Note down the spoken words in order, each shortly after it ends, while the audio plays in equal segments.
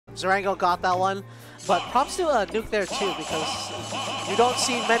Zarango got that one. But props to Nuke there too, because you don't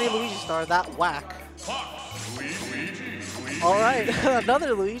see many Luigis that are that whack. Alright,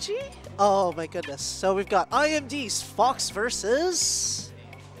 another Luigi? Oh my goodness. So we've got AIMD's Fox versus...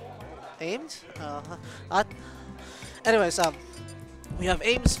 AIMD? Anyways, we have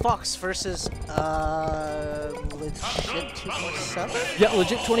AIMD's Fox versus Legit247? Yeah,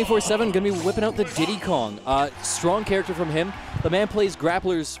 Legit247 gonna be whipping out the Diddy Kong. Strong character from him. The man plays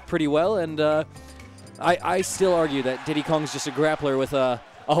grapplers pretty well, and I still argue that Diddy Kong's just a grappler with a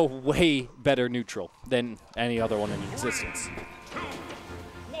way better neutral than any other one in existence.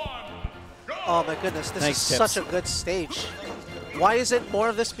 Oh my goodness, this Thanks, is Tips. such a good stage. Why isn't more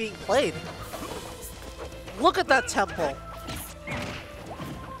of this being played? Look at that temple.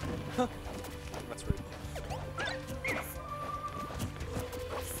 That's rude.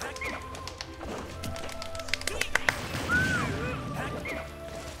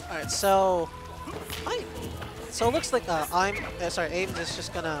 Alright, so it looks like AIMD is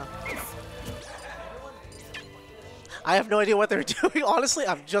just gonna. I have no idea what they're doing. Honestly,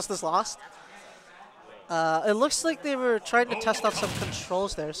 I'm just as lost. It looks like they were trying to test out some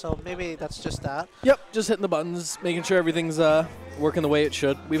controls there, so maybe that's just that. Yep, just hitting the buttons, making sure everything's working the way it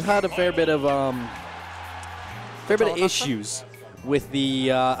should. We've had a fair bit of issues with the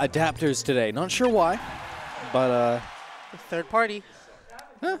adapters today. Not sure why, but Third party.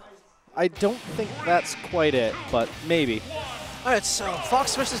 I don't think that's quite it, but maybe. Alright, so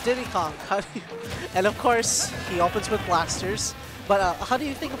Fox versus Diddy Kong. And of course, he opens with blasters. But how do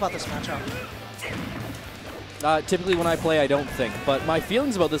you think about this matchup? Typically when I play, I don't think. But my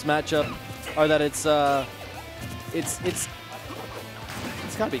feelings about this matchup are that it's got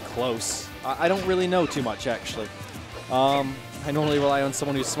to be close. I don't really know too much, actually. I normally rely on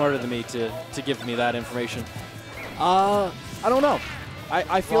someone who's smarter than me to give me that information. I don't know.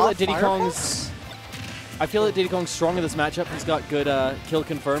 I feel that Diddy Kong's strong in this matchup. He's got good kill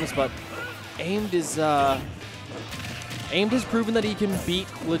confirms, but AIMD has proven that he can beat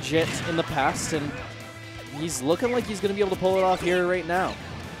Legit in the past, and he's looking like he's going to be able to pull it off here right now.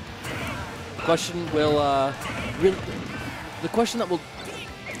 The question that will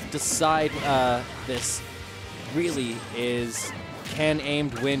decide this really is, can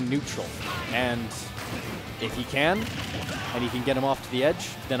AIMD win neutral? And if he can, and he can get him off to the edge,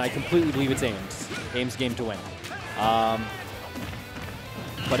 then I completely believe it's AIMD's game to win.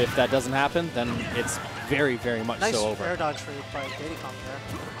 But if that doesn't happen, then it's very, very much so over. Nice air dodge for Diddy Kong there.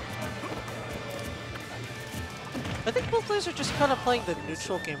 I think both players are just kind of playing the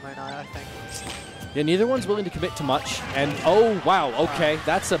neutral game right now, I think. Yeah, neither one's willing to commit to much. And, oh, wow, okay.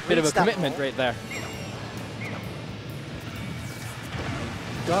 That's a bit of a commitment right there.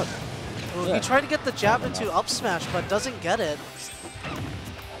 God. He tried to get the jab into up smash, but doesn't get it.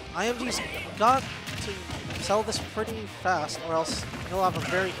 AIMD's got to sell this pretty fast, or else he'll have a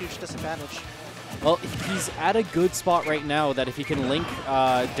very huge disadvantage. Well, he's at a good spot right now that if he can link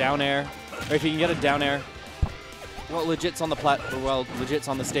down air, or if he can get a down air, well, Legit's on the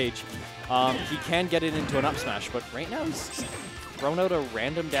stage, he can get it into an up smash, but right now he's thrown out a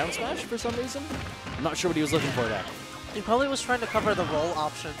random down smash for some reason. I'm not sure what he was looking for there. He probably was trying to cover the roll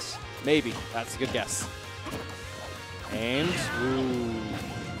options. Maybe. That's a good guess. And, ooh,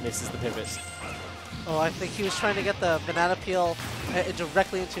 misses the pivot. Oh, I think he was trying to get the banana peel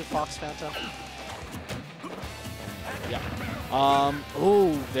directly into Fox Phantom. Yeah.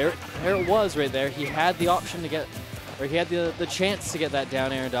 Oh, there it was right there. He had the option to get, or he had the chance to get that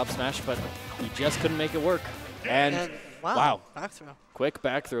down air and up smash, but he just couldn't make it work. And wow. Back throw. Quick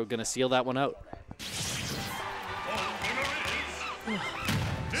back throw, gonna seal that one out.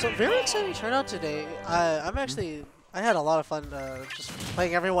 So very exciting turnout today. I had a lot of fun just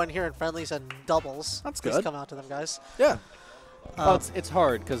playing everyone here in friendlies and doubles. That's Please good. come out to them, guys. Yeah. Well, it's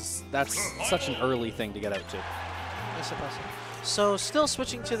hard because that's such an early thing to get out to. I suppose. So still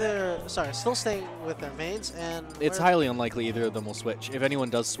switching to still staying with their mains, and it's highly unlikely either of them will switch. If anyone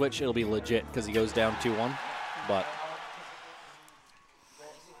does switch, it'll be Legit because he goes down 2-1. But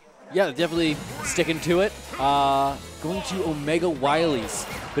yeah, definitely sticking to it. Going to Omega Wileys.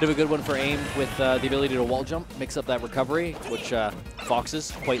 Bit of a good one for AIMD with the ability to wall jump, mix up that recovery, which Fox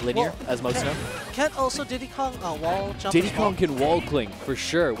is quite linear, as most know. Can't also Diddy Kong wall jump? Diddy Kong can wall cling for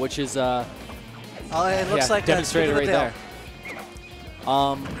sure, which is it looks like demonstrated right there.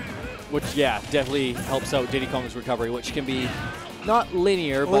 Which definitely helps out Diddy Kong's recovery, which can be not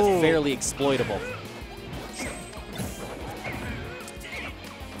linear but fairly exploitable.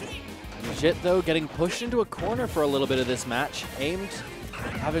 Legit though getting pushed into a corner for a little bit of this match. AIMD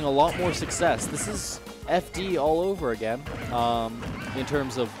having a lot more success. This is FD all over again. in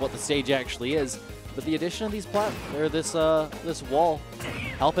terms of what the stage actually is, but the addition of these this wall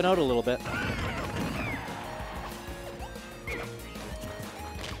helping out a little bit.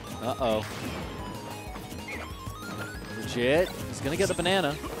 Uh-oh. Legit is gonna get the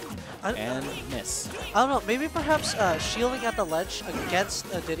banana and miss. I don't know, maybe perhaps shielding at the ledge against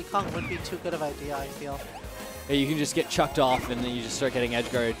Diddy Kong wouldn't be too good of an idea, I feel. Yeah, you can just get chucked off and then you just start getting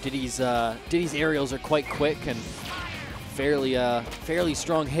edge guard. Diddy's aerials are quite quick and fairly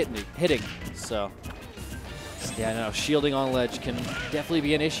strong hitting. So yeah, no, shielding on ledge can definitely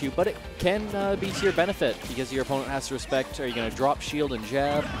be an issue, but it can be to your benefit because your opponent has to respect, are you going to drop shield and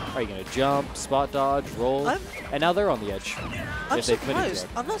jab? Are you going to jump, spot dodge, roll? And now they're on the edge. I'm surprised.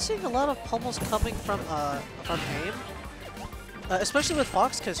 I'm not seeing a lot of pummels coming from AIM. Especially with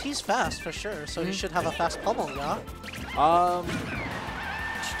Fox, because he's fast for sure, so he should have a fast pummel, yeah?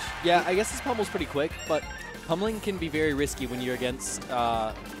 Yeah, I guess his pummel's pretty quick, but pummeling can be very risky when you're against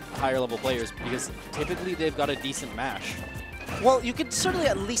higher level players because typically they've got a decent mash. Well, you could certainly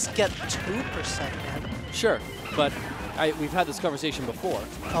at least get 2%, man. Sure, but we've had this conversation before.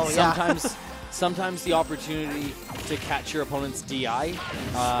 Oh, Sometimes the opportunity to catch your opponent's DI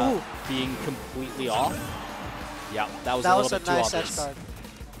being completely off. Yeah, that was a little bit too obvious. That was a nice edge guard.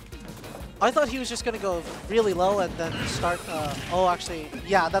 I thought he was just going to go really low and then start... oh, actually,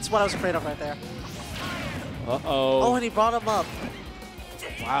 yeah, that's what I was afraid of right there. Uh-oh. Oh, and he brought him up.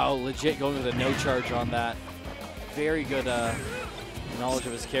 Wow, legit going with a no charge on that. Very good knowledge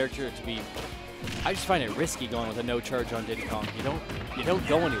of his character to be... I just find it risky going with a no charge on Diddy Kong. You don't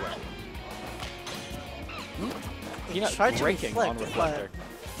go anywhere. Peanut breaking on Reflector.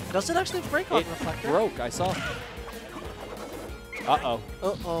 Does it actually break on Reflector? It broke, I saw. Uh-oh.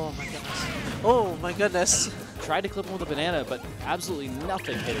 Oh my goodness. Oh my goodness. Tried to clip him with a banana, but absolutely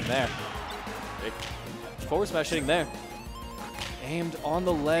nothing hit him there. Forward smash hitting there. Aimed on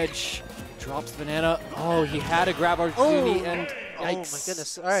the ledge. Drops the banana. Oh, he had a grab opportunity and yikes. Oh my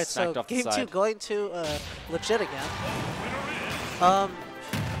goodness. All right, so game 2 going to Legit again.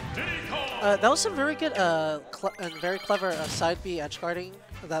 That was some very good and very clever side B edge guarding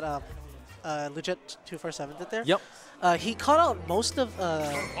that Legit247 did there. Yep. He caught out most of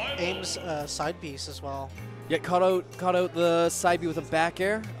AIM's side Bs as well. Yeah, caught out the side B with a back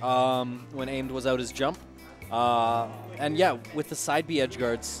air when AIMD was out his jump. And yeah, with the side B edge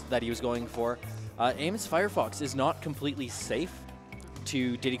guards that he was going for, AIM's Firefox is not completely safe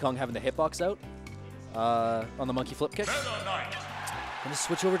to Diddy Kong having the hitbox out on the monkey flip kick. Gonna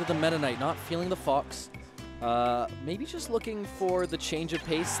switch over to the Metaknight, not feeling the Fox. Maybe just looking for the change of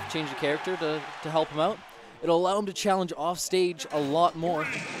pace, change of character to help him out. It'll allow him to challenge off stage a lot more.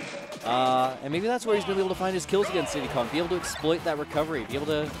 And maybe that's where he's going to be able to find his kills against Diddy Kong, be able to exploit that recovery, be able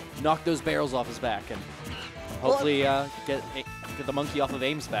to knock those barrels off his back, and hopefully get the monkey off of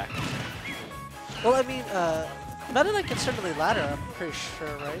AIM's back. Well, I mean, Metaknight can certainly ladder, I'm pretty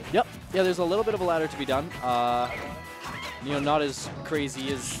sure, right? Yep. Yeah, there's a little bit of a ladder to be done. You know, not as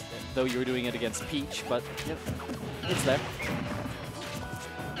crazy as though you were doing it against Peach, but you know, it's there.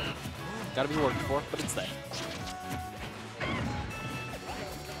 Gotta be worked for, but it's there.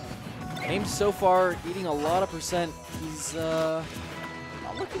 AIM so far eating a lot of percent. He's not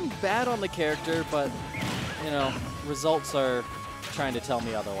looking bad on the character, but you know, results are trying to tell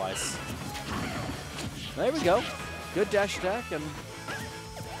me otherwise. There we go. Good dash attack and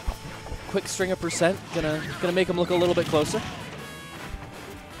quick string of percent. Gonna make him look a little bit closer.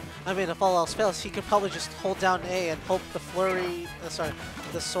 I mean, if all else fails, he could probably just hold down A and hope the flurry,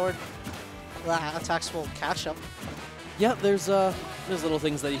 the sword attacks will catch him. Yeah, there's little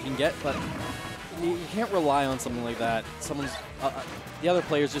things that you can get, but you can't rely on something like that. The other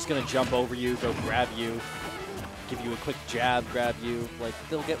player's just gonna jump over you, go grab you, give you a quick jab, grab you. Like,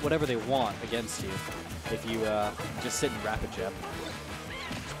 they'll get whatever they want against you if you just sit and rapid jab.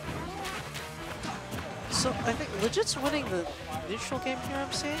 So I think Legit's winning the neutral game here,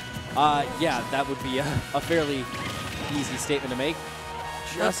 I'm saying? Yeah, that would be a fairly easy statement to make.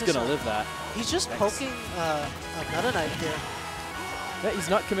 Just gonna live that. He's just poking a Metaknight here. Yeah, he's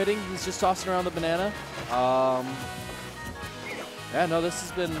not committing. He's just tossing around the banana. Yeah, no, this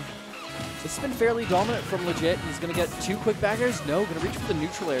has been fairly dominant from Legit. He's gonna get 2 quick back airs. No, gonna reach for the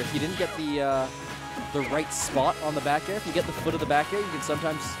neutral air. If he didn't get the right spot on the back air, if you get the foot of the back air, you can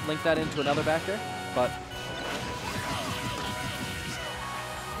sometimes link that into another back air. But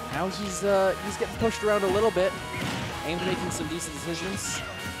now he's getting pushed around a little bit. AIMD making some decent decisions.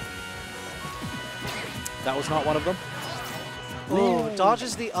 That was not one of them. Oh,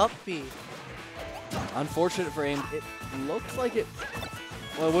 dodges the up B. Unfortunate for AIMD. It looked like it,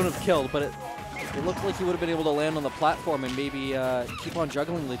 well, it wouldn't have killed, but it It looked like he would have been able to land on the platform and maybe keep on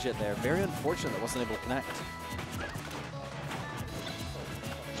juggling Legit there. Very unfortunate that wasn't able to connect.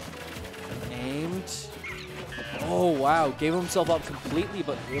 Aimed. Oh, wow. Gave himself up completely,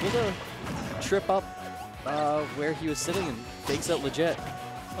 but able to trip up where he was sitting and fakes out Legit.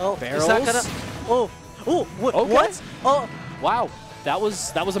 Oh, Barrels. is that gonna... Oh, oh, Okay. what? Oh, Wow. That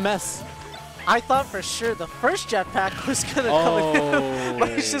was a mess. I thought for sure the first jetpack was gonna come in, but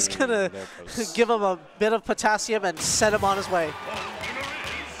he's just gonna give him a bit of potassium and send him on his way.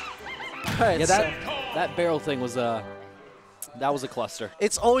 All right, Yeah, so that barrel thing was that was a cluster.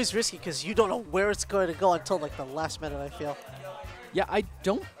 it's always risky because you don't know where it's going to go until like the last minute, I feel. Yeah, I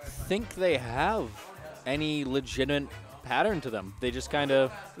don't think they have any legitimate pattern to them. They just kind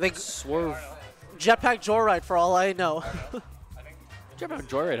of swerve. Jetpack joyride for all I know. Jetpack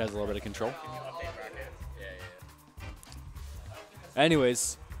Joyride has a little bit of control.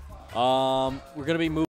 Anyways, we're going to be moving.